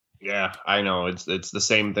Yeah, I know. It's the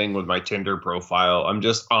same thing with my Tinder profile. I'm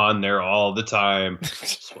just on there all the time.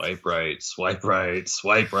 Swipe right, swipe right,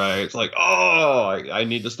 swipe right. It's like, oh, I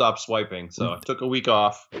need to stop swiping. So I took a week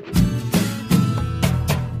off.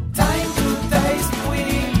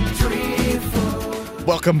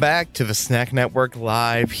 Welcome back to the Snack Network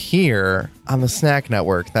live here on the Snack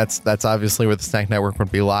Network. That's obviously where the Snack Network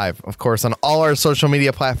would be live. Of course, on all our social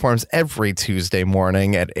media platforms every Tuesday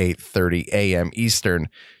morning at 8:30 a.m. Eastern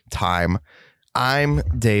time. I'm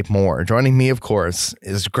Dave Moore. Joining me, of course,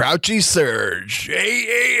 is Grouchy Surge.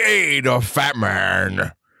 Hey, the fat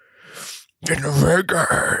man. In the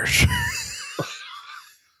Vegas.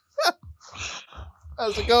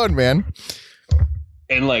 How's it going, man?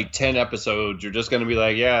 In like 10 episodes, you're just going to be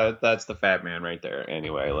like, yeah, that's the fat man right there.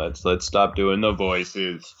 Anyway, let's stop doing the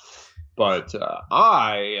voices. But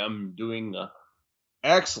I am doing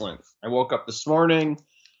excellent. I woke up this morning.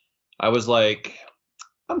 I was like,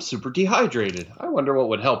 I'm super dehydrated. I wonder what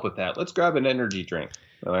would help with that. Let's grab an energy drink.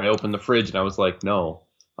 And I opened the fridge and I was like, no,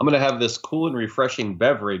 I'm going to have this cool and refreshing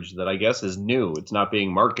beverage that I guess is new. It's not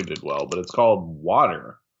being marketed well, but it's called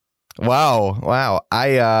water. Wow.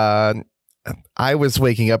 I was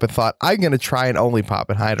waking up and thought, I'm going to try an Only Pop.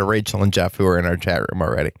 And hi to Rachel and Jeff, who are in our chat room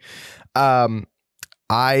already.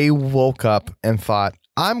 I woke up and thought,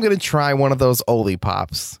 I'm going to try one of those Only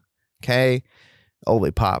Pops. Okay.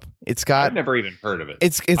 Only Pop. I've never even heard of it.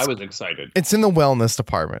 I was excited. It's in the wellness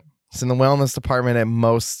department. It's in the wellness department at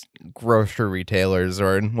most grocery retailers,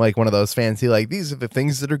 or in like one of those fancy, like, these are the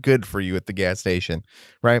things that are good for you at the gas station.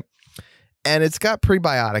 Right. And it's got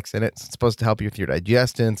prebiotics in it. It's supposed to help you with your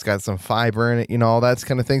digestion. It's got some fiber in it, all that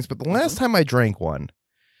kind of things. But the last time I drank one,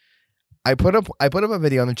 I put up a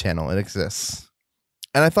video on the channel. It exists.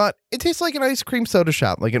 And I thought it tastes like an ice cream soda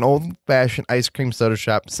shop, like an old fashioned ice cream soda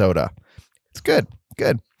shop soda. It's good.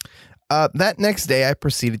 That next day, I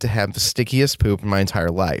proceeded to have the stickiest poop in my entire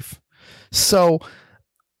life. So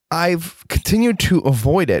I've continued to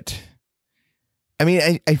avoid it. I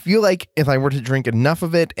mean, I feel like if I were to drink enough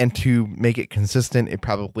of it and to make it consistent, it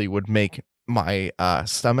probably would make my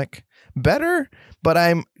stomach better. But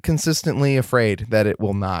I'm consistently afraid that it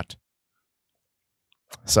will not.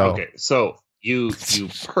 So okay, so you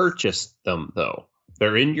purchased them though.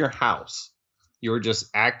 They're in your house. You're just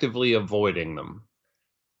actively avoiding them.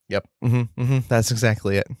 Yep. That's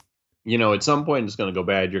exactly it. At some point it's going to go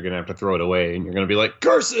bad. You're going to have to throw it away and you're going to be like,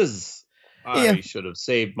 curses! I should have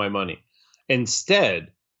saved my money.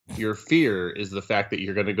 Instead, your fear is the fact that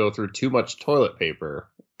you're going to go through too much toilet paper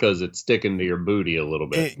because it's sticking to your booty a little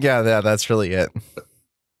bit. Yeah, that's really it.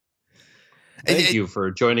 Thank you for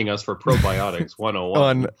joining us for Probiotics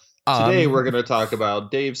 101. Today we're going to talk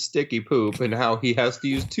about Dave's sticky poop and how he has to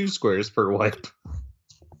use 2 squares per wipe.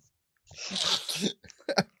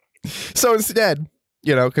 So instead,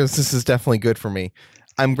 because this is definitely good for me,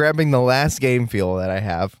 I'm grabbing the last game fuel that I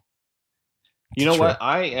have. You know what?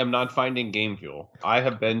 I am not finding game fuel. I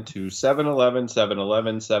have been to 7-Eleven,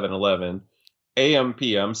 7-Eleven, 7-Eleven, AM,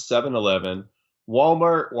 PM, 7-Eleven,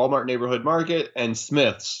 Walmart Neighborhood Market, and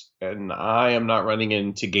Smith's. And I am not running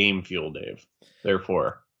into game fuel, Dave.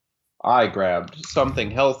 Therefore, I grabbed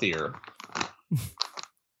something healthier.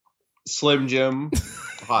 Slim Jim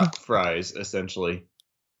hot fries, essentially.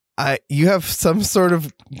 You have some sort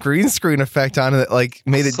of green screen effect on it that like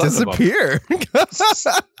made it disappear.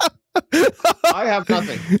 I have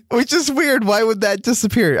nothing. Which is weird. Why would that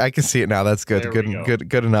disappear? I can see it now. That's good.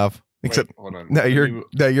 Good enough. Except hold on. You're gone.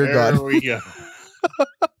 There we go.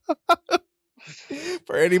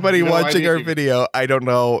 For anybody watching our video, I don't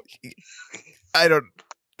know.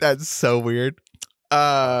 That's so weird.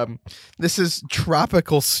 This is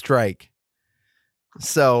Tropical Strike.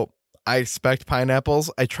 So I expect pineapples.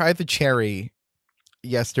 I tried the cherry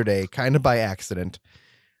yesterday, kind of by accident.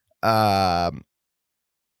 I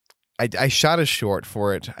shot a short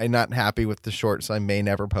for it. I'm not happy with the short, so I may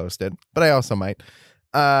never post it, but I also might.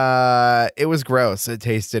 It was gross. It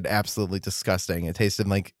tasted absolutely disgusting. It tasted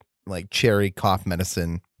like cherry cough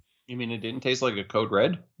medicine. You mean it didn't taste like a Code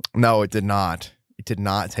Red? No, it did not. It did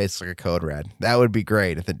not taste like a Code Red. That would be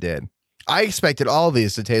great if it did. I expected all of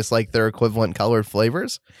these to taste like their equivalent colored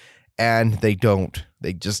flavors, and they don't.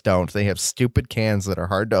 They just don't. They have stupid cans that are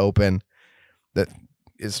hard to open. That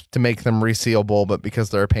is to make them resealable, but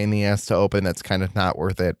because they're a pain in the ass to open, that's kind of not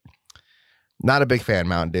worth it. Not a big fan,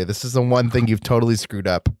 Mountain Dew. This is the one thing you've totally screwed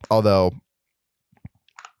up. Although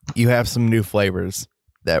you have some new flavors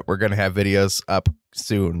that we're going to have videos up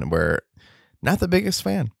soon. We're not the biggest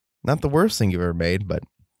fan. Not the worst thing you've ever made, but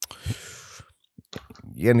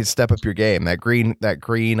you need to step up your game. That green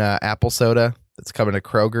apple soda that's coming to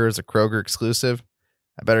Kroger is a Kroger exclusive.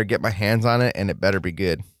 I better get my hands on it, and it better be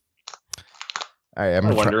good. All right,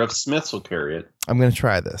 I wonder if Smiths will carry it. I'm gonna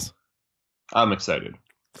try this. I'm excited.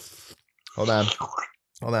 Hold on.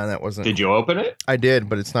 That wasn't. Did you open it? I did,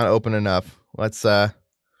 but it's not open enough. Let's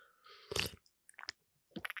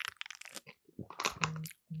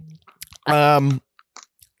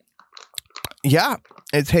yeah,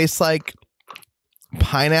 it tastes like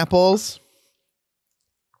pineapples,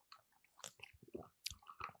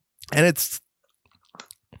 and it's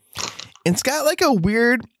got like a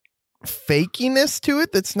weird fakiness to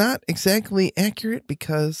it that's not exactly accurate,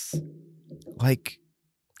 because like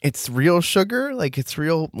it's real sugar, like it's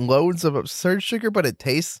real loads of absurd sugar, but it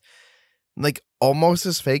tastes like almost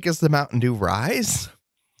as fake as the Mountain Dew Rise.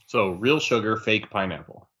 So real sugar, fake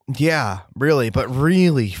pineapple. Yeah, really, but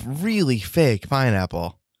really, really fake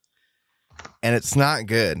pineapple. And it's not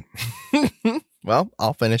good. Well,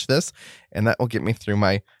 I'll finish this, and that will get me through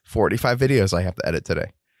my 45 videos I have to edit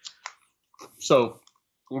today. So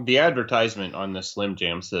the advertisement on the Slim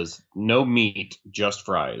Jam says, no meat, just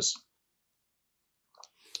fries.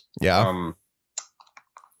 Yeah.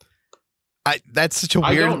 That's such a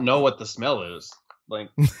weird... I don't know what the smell is. Like,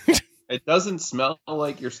 it doesn't smell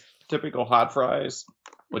like your typical hot fries,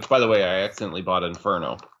 which, by the way, I accidentally bought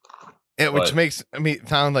Inferno. Which makes me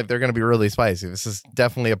sound like they're going to be really spicy. This is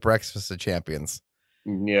definitely a breakfast of champions.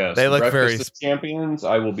 Yes. They look breakfast of champions.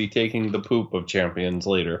 I will be taking the poop of champions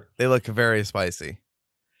later. They look very spicy.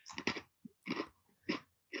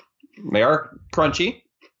 They are crunchy.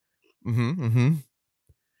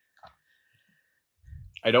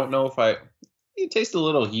 I don't know if you taste a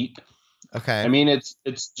little heat. Okay. I mean, it's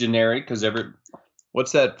generic because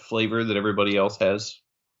what's that flavor that everybody else has?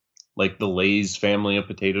 Like the Lay's family of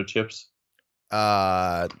potato chips?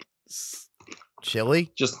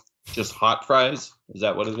 Chili? Just hot fries? Is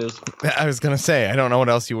that what it is? I was going to say, I don't know what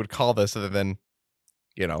else you would call this other than,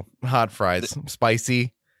 hot fries.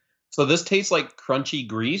 Spicy. So this tastes like crunchy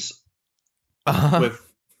grease with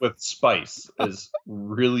spice is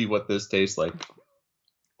really what this tastes like.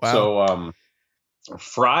 Wow. So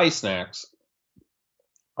fry snacks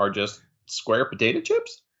are just square potato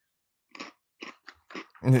chips?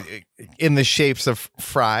 In the shapes of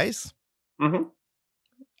fries? Mm-hmm.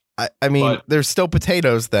 I mean, there's still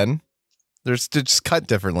potatoes then. They're just cut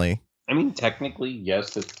differently. I mean, technically,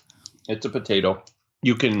 yes, it's a potato.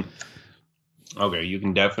 You can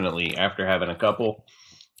definitely, after having a couple,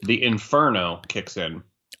 the Inferno kicks in.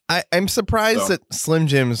 I'm surprised that Slim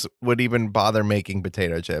Jims would even bother making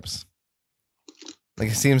potato chips. Like,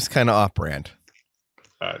 it seems kind of off-brand.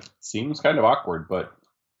 Seems kind of awkward, but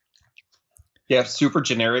yeah, super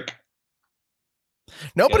generic.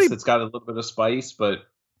 It's got a little bit of spice, but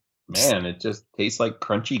man, it just tastes like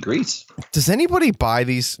crunchy grease. Does anybody buy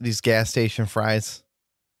these gas station fries?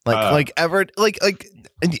 Like ever? Like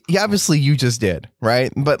obviously you just did,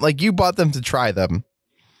 right? But like you bought them to try them.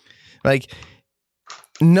 Like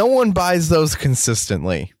no one buys those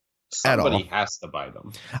consistently. Somebody has to buy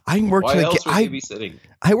them. I worked Why else would they be sitting?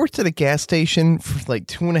 I worked at a gas station for like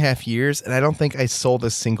 2.5 years, and I don't think I sold a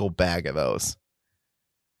single bag of those.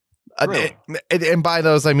 Really? And by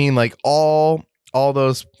those, I mean like all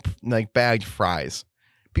those like bagged fries.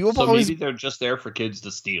 Maybe they're just there for kids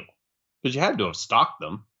to steal, because you had to have stocked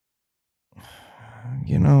them.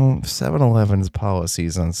 7-Eleven's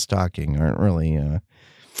policies on stocking aren't really.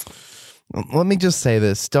 Let me just say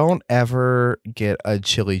this: don't ever get a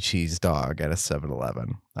chili cheese dog at a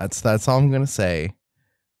 7-Eleven. That's all I'm gonna say.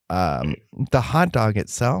 The hot dog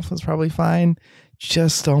itself is probably fine.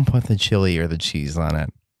 Just don't put the chili or the cheese on it.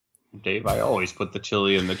 Dave, I always put the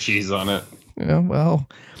chili and the cheese on it. Yeah, well,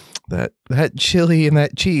 that chili and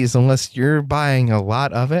that cheese, unless you're buying a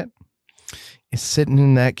lot of it, is sitting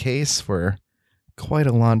in that case for quite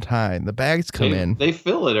a long time. The bags come in. They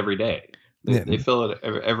fill it every day. They fill it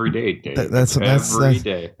every day, Dave. Every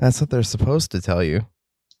day. That's what they're supposed to tell you.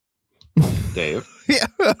 Dave. Yeah.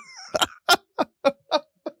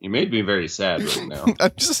 You made me very sad right now.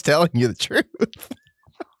 I'm just telling you the truth.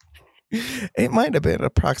 It might have been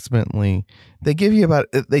approximately. They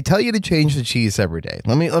tell you to change the cheese every day.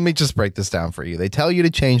 Let me just break this down for you. They tell you to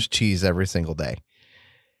change cheese every single day.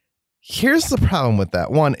 Here's the problem with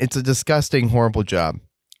that. One, it's a disgusting, horrible job.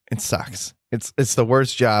 It sucks. It's the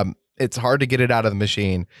worst job. It's hard to get it out of the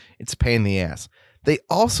machine. It's a pain in the ass. They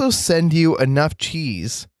also send you enough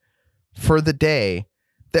cheese for the day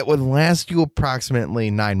that would last you approximately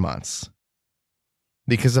 9 months,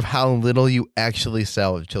 because of how little you actually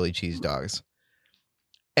sell of chili cheese dogs.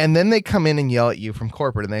 And then they come in and yell at you from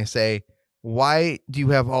corporate and they say, why do you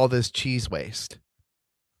have all this cheese waste?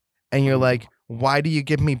 And you're like, why do you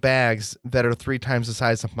give me bags that are 3 times the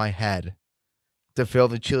size of my head to fill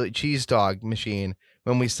the chili cheese dog machine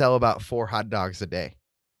when we sell about 4 hot dogs a day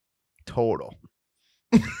total.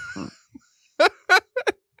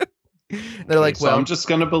 They're like, so well, I'm just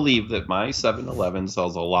gonna believe that my 7-Eleven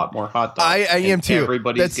sells a lot more hot dogs. I am too.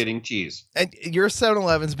 Everybody's getting cheese. And your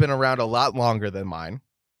 7-Eleven's been around a lot longer than mine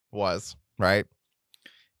was, right?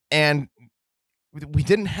 And we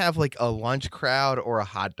didn't have like a lunch crowd or a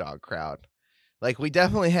hot dog crowd. Like we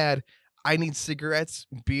definitely had, I need cigarettes,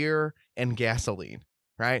 beer, and gasoline,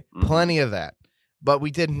 right? Mm-hmm. Plenty of that. But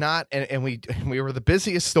we did not, and we were the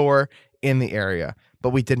busiest store in the area, but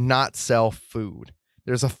we did not sell food.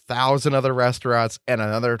 There's 1,000 other restaurants and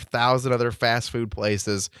another 1,000 other fast food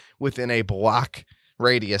places within a block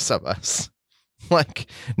radius of us. Like,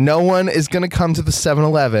 no one is going to come to the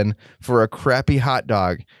 7-Eleven for a crappy hot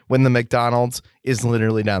dog when the McDonald's is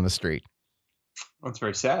literally down the street. That's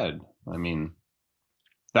very sad. I mean,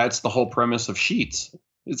 that's the whole premise of Sheetz.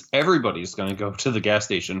 It's everybody's going to go to the gas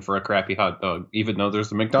station for a crappy hot dog, even though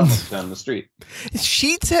there's a McDonald's down the street.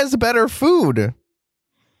 Sheetz has better food.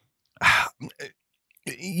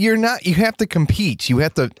 You have to compete. You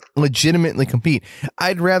have to legitimately compete.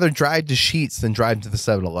 I'd rather drive to Sheetz than drive to the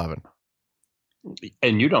 7-Eleven.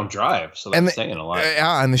 And you don't drive, so that's saying a lot.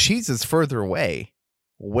 And the Sheetz is further away.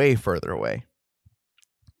 Way further away.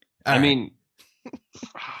 I mean,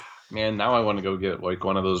 man, now I want to go get like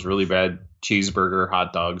one of those really bad cheeseburger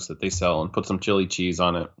hot dogs that they sell and put some chili cheese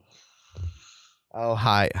on it. Oh,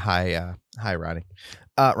 hi, Ronnie.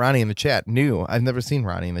 Ronnie in the chat. New. I've never seen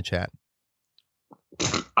Ronnie in the chat.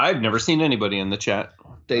 I've never seen anybody in the chat.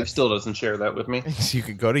 Dave still doesn't share that with me. So you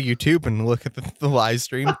could go to YouTube and look at the live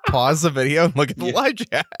stream, pause the video, and look at the live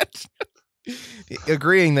chat.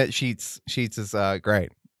 Agreeing that Sheetz is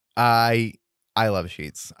great. I love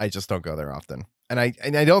Sheetz. I just don't go there often, and I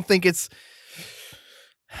don't think it's.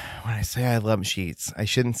 When I say I love Sheetz, I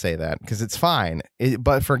shouldn't say that because it's fine.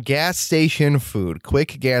 But for gas station food,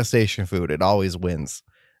 quick gas station food, it always wins.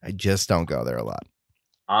 I just don't go there a lot.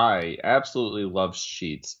 I absolutely love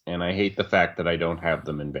Sheetz, and I hate the fact that I don't have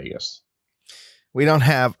them in Vegas. We don't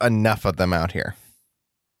have enough of them out here.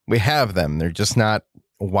 We have them. They're just not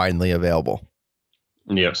widely available.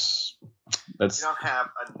 Yes. We don't have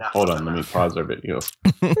enough. Hold on, let me pause our video.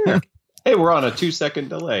 Hey, we're on a 2-second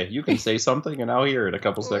delay. You can say something, and I'll hear it a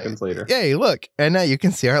couple seconds later. Hey, look. And now you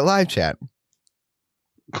can see our live chat.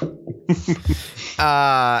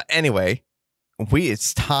 Anyway.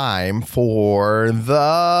 It's time for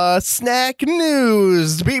the snack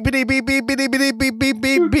news. Beep, beep, beep, beep, beep, beep, beep, beep, beep, beep,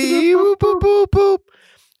 beep, boop, boop, boop.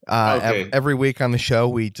 Okay. Every week on the show,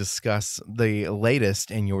 we discuss the latest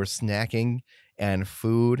in your snacking and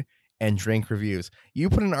food and drink reviews. You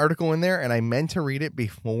put an article in there, and I meant to read it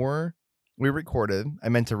before we recorded. I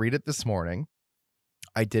meant to read it this morning.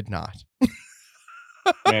 I did not.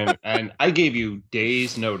 And I gave you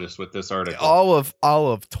days notice with this article. All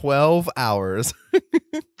of 12 hours.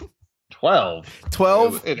 12.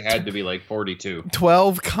 It had to be like 42.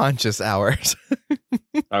 12 conscious hours.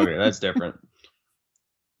 Okay, that's different.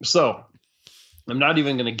 So, I'm not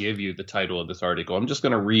even going to give you the title of this article. I'm just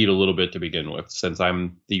going to read a little bit to begin with, since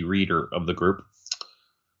I'm the reader of the group.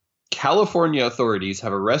 California authorities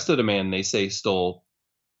have arrested a man they say stole.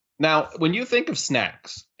 Now, when you think of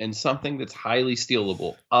snacks and something that's highly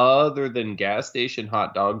stealable, other than gas station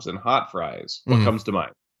hot dogs and hot fries, what comes to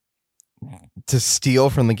mind? To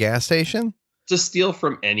steal from the gas station? To steal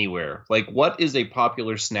from anywhere. Like, what is a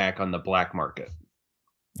popular snack on the black market?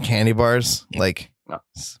 Candy bars? Like, no.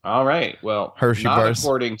 All right. Well, Hershey bars.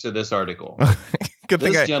 According to this article. Good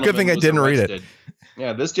thing I didn't read it.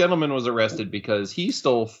 Yeah, this gentleman was arrested because he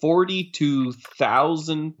stole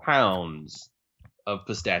 42,000 pounds of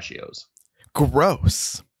pistachios.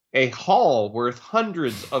 Gross. A haul worth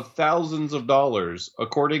hundreds of thousands of dollars,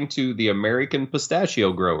 according to the American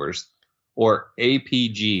Pistachio Growers, or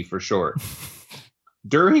APG for short.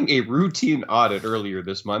 During a routine audit earlier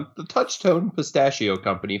this month, the Touchstone Pistachio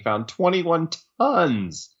Company found 21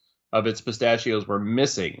 tons of its pistachios were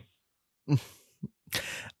missing.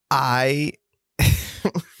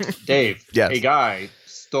 Dave, yes. A guy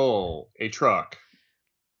stole a truck.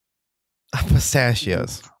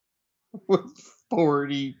 Pistachios. With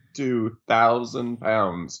 42,000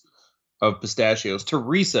 pounds of pistachios to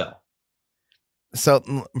resell.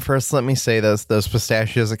 So first, let me say those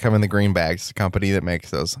pistachios that come in the green bags, the company that makes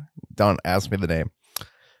those, don't ask me the name,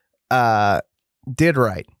 did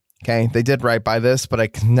right. Okay. They did right by this, but I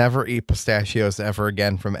can never eat pistachios ever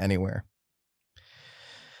again from anywhere.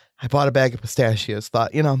 I bought a bag of pistachios,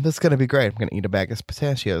 thought, this is going to be great. I'm going to eat a bag of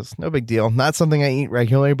pistachios. No big deal. Not something I eat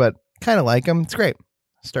regularly, but kind of like them. It's great.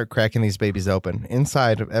 Start cracking these babies open.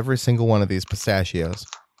 Inside of every single one of these pistachios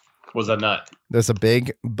was a nut. There's a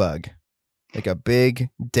big bug. like a big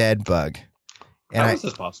dead bug. And How is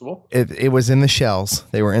this possible? It was in the shells.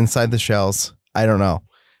 They were inside the shells. I don't know.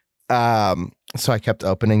 So I kept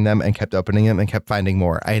opening them and kept opening them and kept finding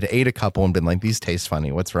more. I had ate a couple and been like, these taste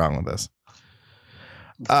funny. What's wrong with this?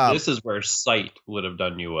 This is where sight would have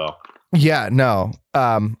done you well. Yeah, no.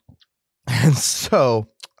 And so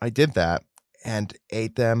I did that and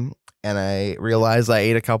ate them. And I realized I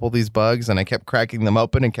ate a couple of these bugs and I kept cracking them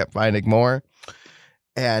open and kept finding more.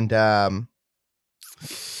 And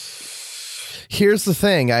here's the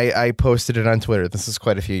thing. I posted it on Twitter. This is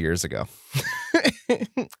quite a few years ago.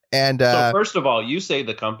 And so first of all, you say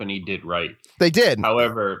the company did right. They did.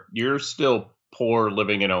 However, you're still poor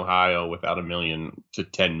living in Ohio without $1 million to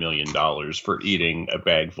 $10 million for eating a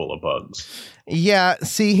bag full of bugs. Yeah.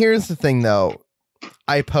 See, here's the thing, though.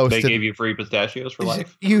 I posted. They gave you free pistachios for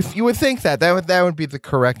life. You would think that would be the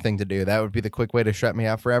correct thing to do. That would be the quick way to shut me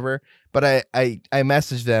out forever. But I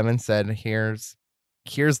messaged them and said, here's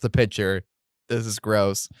the picture. This is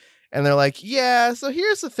gross. And they're like, yeah. So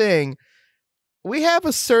here's the thing. We have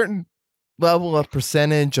a certain level of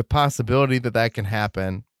percentage of possibility that can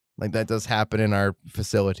happen. Like that does happen in our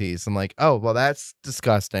facilities. I'm like, oh, well, that's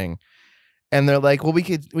disgusting. And they're like, well, we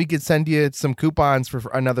could send you some coupons for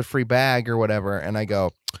another free bag or whatever. And I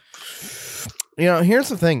go, here's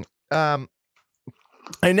the thing. I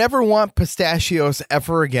never want pistachios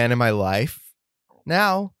ever again in my life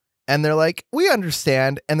now. And they're like, we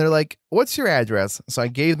understand. And they're like, what's your address? So I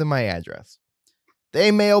gave them my address. They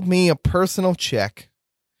mailed me a personal check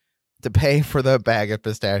to pay for the bag of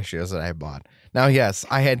pistachios that I bought. Now, yes,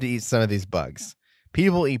 I had to eat some of these bugs.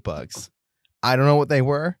 People eat bugs. I don't know what they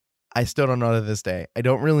were. I still don't know to this day. I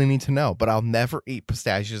don't really need to know, but I'll never eat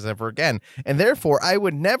pistachios ever again. And therefore, I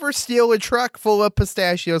would never steal a truck full of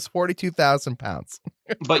pistachios, 42,000 pounds.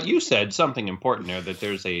 But you said something important there, that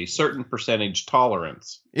there's a certain percentage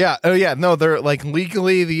tolerance. Yeah. Oh, yeah. No, they're like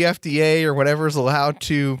legally the FDA or whatever is allowed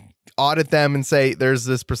to audit them and say there's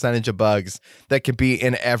this percentage of bugs that could be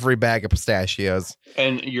in every bag of pistachios.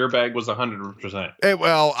 And your bag was 100%.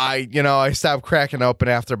 Well, I stopped cracking open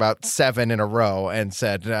after about 7 in a row and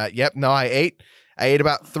said, yep, no, I ate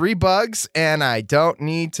about 3 bugs and I don't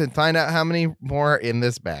need to find out how many more in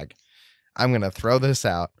this bag. I'm going to throw this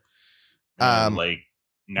out. Like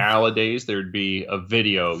nowadays there'd be a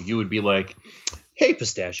video. You would be like, hey,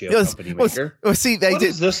 pistachio company maker. Well, see, what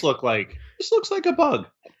does this look like? This looks like a bug.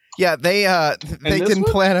 Yeah, they didn't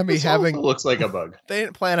plan on me having. Looks like a bug. They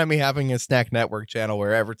didn't plan on me having a Snack Network channel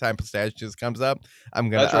where every time pistachios comes up, I'm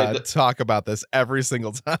gonna talk about this every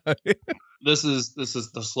single time. This is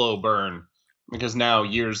the slow burn, because now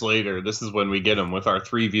years later, this is when we get them with our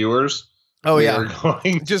 3 viewers. Oh yeah, we're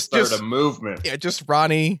going to start a movement. Yeah, just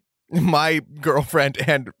Ronnie, my girlfriend,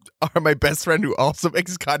 and my best friend who also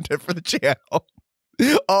makes content for the channel.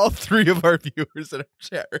 All 3 of our viewers in our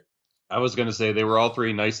chat. I was going to say they were all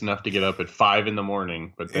 3 nice enough to get up at 5 in the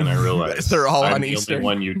morning, but then I realized they're all I'm on the Eastern. only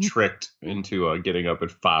one you tricked into getting up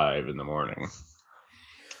at 5 in the morning.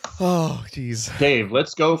 Oh, geez. Dave,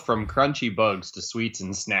 let's go from crunchy bugs to sweets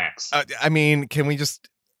and snacks. I mean, can we just...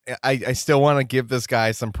 I still want to give this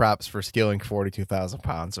guy some props for stealing 42,000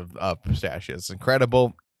 pounds of pistachios. It's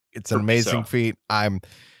incredible. It's an amazing feat.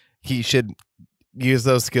 He should use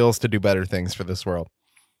those skills to do better things for this world.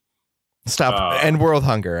 Stop end world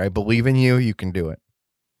hunger. I believe in you. You can do it.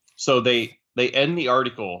 So they end the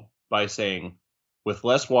article by saying, with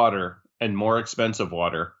less water and more expensive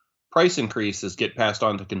water, price increases get passed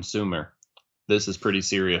on to consumer. This is pretty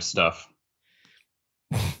serious stuff.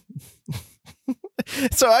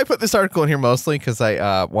 So I put this article in here mostly because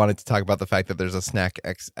I wanted to talk about the fact that there's a snack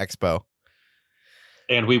expo.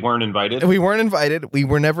 And we weren't invited? We weren't invited. We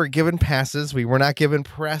were never given passes. We were not given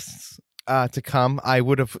press to come. I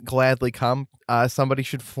would have gladly come. Somebody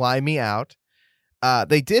should fly me out.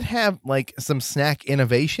 They did have like some snack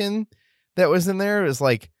innovation that was in there. It was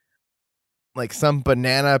like some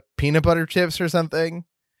banana peanut butter chips or something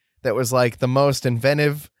that was like the most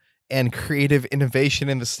inventive and creative innovation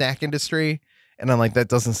in the snack industry. And I'm like, that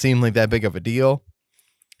doesn't seem like that big of a deal.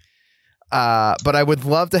 But I would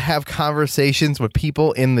love to have conversations with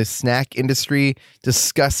people in the snack industry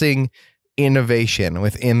discussing innovation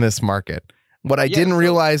within this market. What I didn't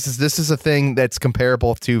realize is this is a thing that's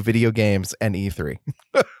comparable to video games and E3.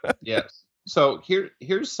 Yes. So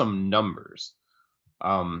here's some numbers.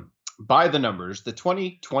 By the numbers, the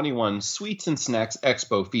 2021 Sweets and Snacks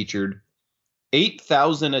Expo featured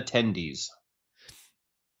 8,000 attendees.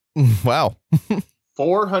 Wow.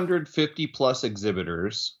 450 plus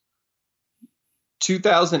exhibitors,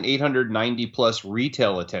 2,890 plus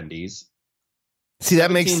retail attendees. See,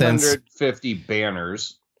 that makes sense. 1,750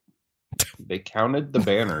 banners, They counted the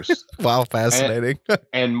banners. Wow, fascinating.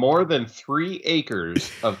 And more than 3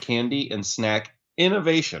 acres of candy and snack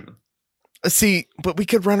innovation. See, but we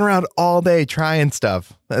could run around all day trying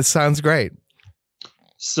stuff. That sounds great.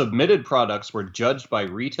 Submitted products were judged by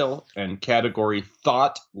retail and category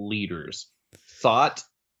thought leaders. Thought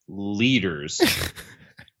leaders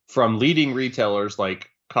from leading retailers like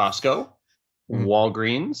Costco,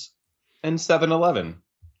 Walgreens, and 7-Eleven.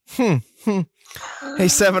 Hey,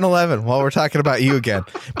 7-Eleven, while we're talking about you again,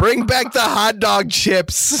 bring back the hot dog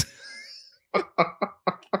chips.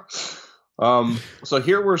 So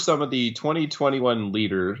here were some of the 2021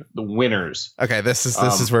 the winners. Okay, this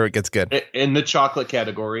is where it gets good. In the chocolate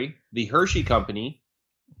category, the Hershey Company.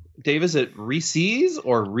 Dave, is it Reese's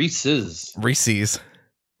or Reese's? Reese's.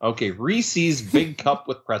 Okay, Reese's Big Cup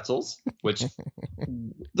with Pretzels, which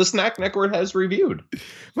the Snack Network has reviewed.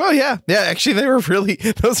 Well, yeah. Actually,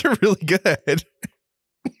 those are really good.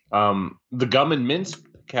 The gum and mints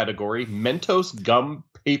category, Mentos Gum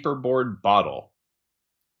Paperboard Bottle.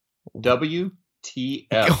 WTF.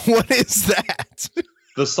 What is that?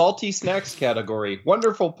 The salty snacks category,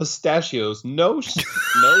 wonderful pistachios, no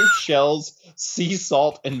shells, sea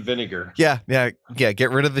salt, and vinegar. Yeah.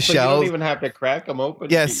 Get rid of the so shells. You don't even have to crack them open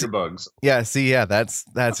to get your bugs. Yeah. See, yeah, that's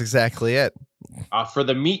exactly it. For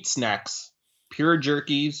the meat snacks, pure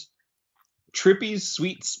jerkies, Trippy's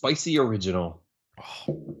Sweet Spicy Original.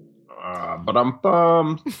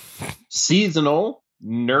 Seasonal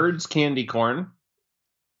Nerds Candy Corn.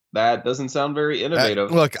 That doesn't sound very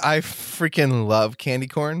innovative. Look, I freaking love candy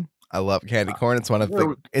corn. I love candy corn. It's one of the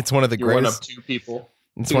greatest. One of 2 people.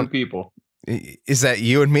 Two people. Is that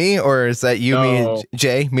you and me, or is that you, me, and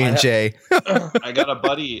Jay? Me and Jay. I got a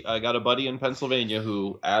buddy in Pennsylvania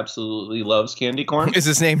who absolutely loves candy corn. Is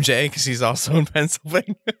his name Jay? Because he's also in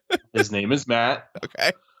Pennsylvania. His name is Matt.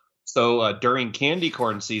 Okay. So during candy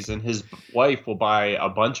corn season, his wife will buy a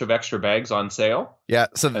bunch of extra bags on sale. Yeah,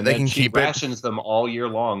 so that they can keep it. Rations them all year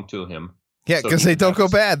long to him. Yeah, because they don't go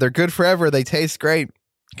bad. They're good forever. They taste great.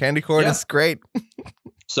 Candy corn is great.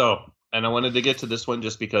 So, and I wanted to get to this one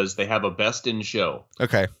just because they have a best in show.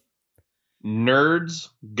 Okay. Nerds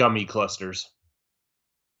Gummy Clusters.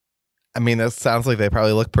 I mean, that sounds like they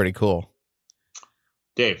probably look pretty cool.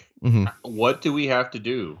 Dave, what do we have to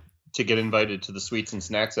do to get invited to the Sweets and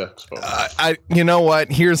Snacks Expo? You know what?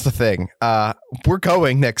 Here's the thing. We're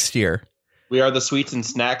going next year. We are the Sweets and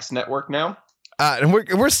Snacks Network now. And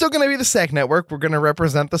we're still going to be the Snack Network. We're going to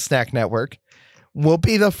represent the Snack Network. We'll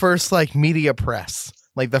be the first media press,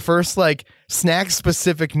 the first snack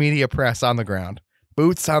specific media press on the ground.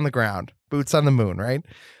 Boots on the ground. Boots on the moon. Right?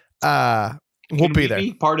 We'll be there.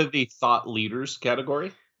 Be part of the thought leaders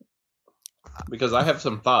category because I have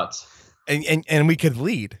some thoughts. And we could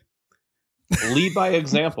lead. Lead by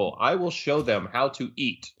example. I will show them how to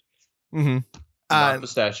eat. Not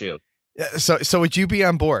pistachio. So would you be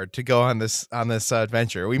on board to go on this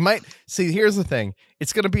adventure? We might see. Here's the thing: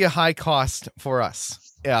 it's going to be a high cost for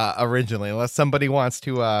us originally, unless somebody wants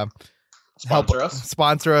to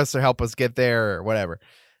sponsor us, or help us get there, or whatever.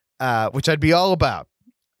 Which I'd be all about,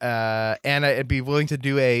 and I'd be willing to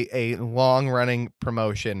do a long running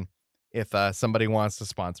promotion if somebody wants to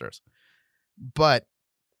sponsor us. But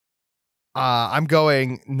I'm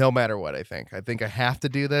going no matter what. I think I have to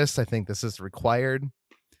do this. I think this is required.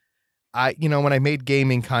 When I made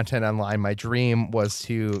gaming content online, my dream was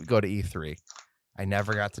to go to E3. I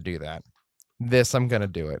never got to do that. This, I'm going to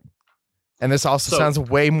do it. And this also sounds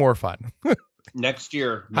way more fun. Next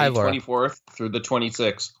year, May 24th through the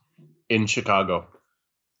 26th in Chicago,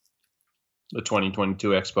 the 2022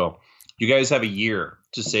 Expo. You guys have a year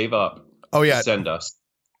to save up. Oh, yeah. To send us.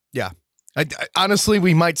 Yeah. I honestly,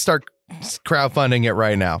 we might start crowdfunding it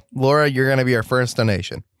right now. Laura, you're going to be our first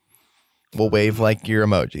donation. We'll wave your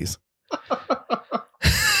emojis.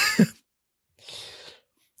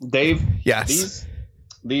 Dave, yes,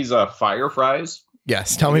 these fire fries.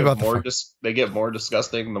 Yes, tell me about they get more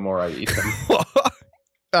disgusting the more I eat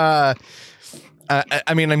them.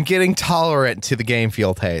 I mean, I'm getting tolerant to the game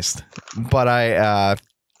feel taste, but I'm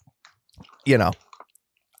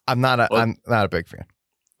not a big fan.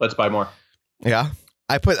 Let's buy more. Yeah,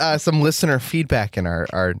 I put some listener feedback in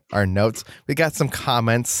our notes. We got some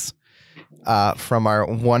comments from our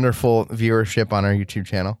wonderful viewership on our YouTube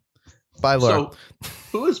channel. Bye, Laura. So,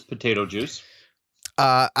 who is Potato Juice?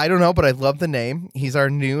 I don't know, but I love the name. He's our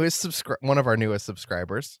one of our newest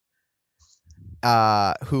subscribers,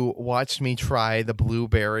 who watched me try the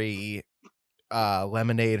blueberry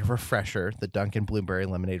lemonade refresher, the Dunkin' Blueberry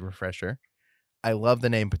Lemonade Refresher. I love the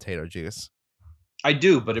name Potato Juice. I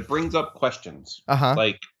do, but it brings up questions. Uh-huh.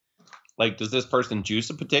 Like, does this person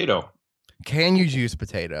juice a potato? Can you juice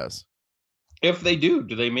potatoes? If they do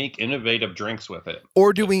they make innovative drinks with it?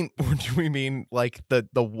 Or do we mean like the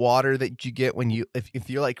water that you get when you if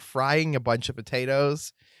you're like frying a bunch of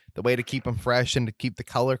potatoes, the way to keep them fresh and to keep the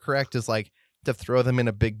color correct is like to throw them in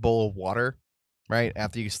a big bowl of water, right?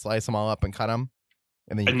 After you slice them all up and cut them,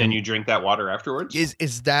 and then you drink that water afterwards.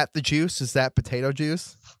 Is that the juice? Is that potato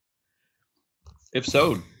juice? If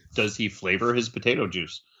so, does he flavor his potato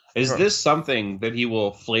juice? Is this something that he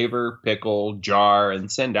will flavor, pickle, jar,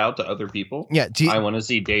 and send out to other people? Yeah. I want to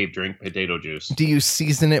see Dave drink potato juice. Do you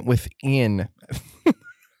season it within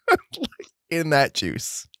in that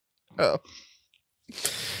juice? Oh,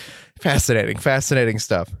 fascinating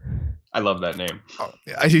stuff. I love that name. Oh,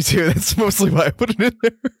 yeah, I do too. That's mostly why I put it in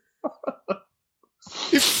there.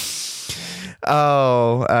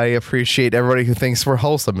 Oh, I appreciate everybody who thinks we're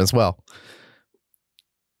wholesome as well.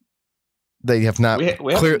 They have not. We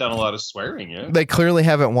haven't done a lot of swearing yet. They clearly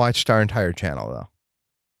haven't watched our entire channel,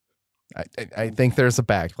 though. I think there's a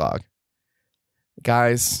backlog.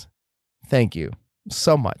 Guys, thank you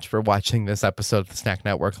so much for watching this episode of the Snack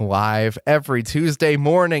Network live every Tuesday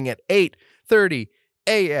morning at 8:30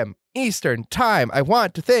 a.m. Eastern Time. I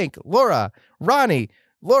want to thank Laura, Ronnie,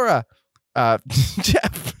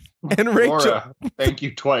 Jeff, and Rachel. Laura, thank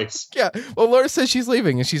you twice. Yeah, well, Laura says she's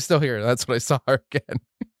leaving and she's still here. That's what I saw her again.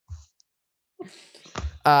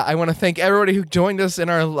 I want to thank everybody who joined us in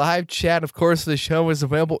our live chat. Of course, the show is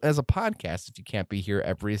available as a podcast if you can't be here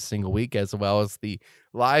every single week, as well as the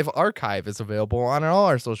live archive is available on all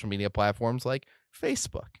our social media platforms like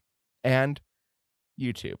Facebook and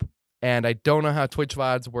YouTube. And I don't know how Twitch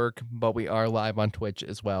VODs work, but we are live on Twitch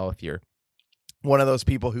as well if you're one of those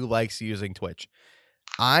people who likes using Twitch.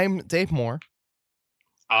 I'm Dave Moore.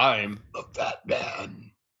 I'm the Fat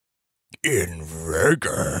Man. In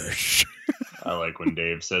Vegas. I like when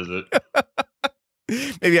Dave says it.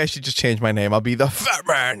 Maybe I should just change my name. I'll be the Fat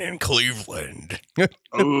Man in Cleveland.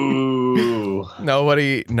 Ooh.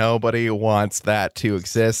 Nobody wants that to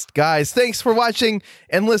exist. Guys, thanks for watching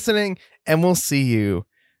and listening, and we'll see you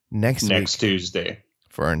next Tuesday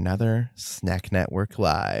for another Snack Network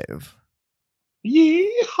Live.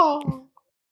 Yeehaw.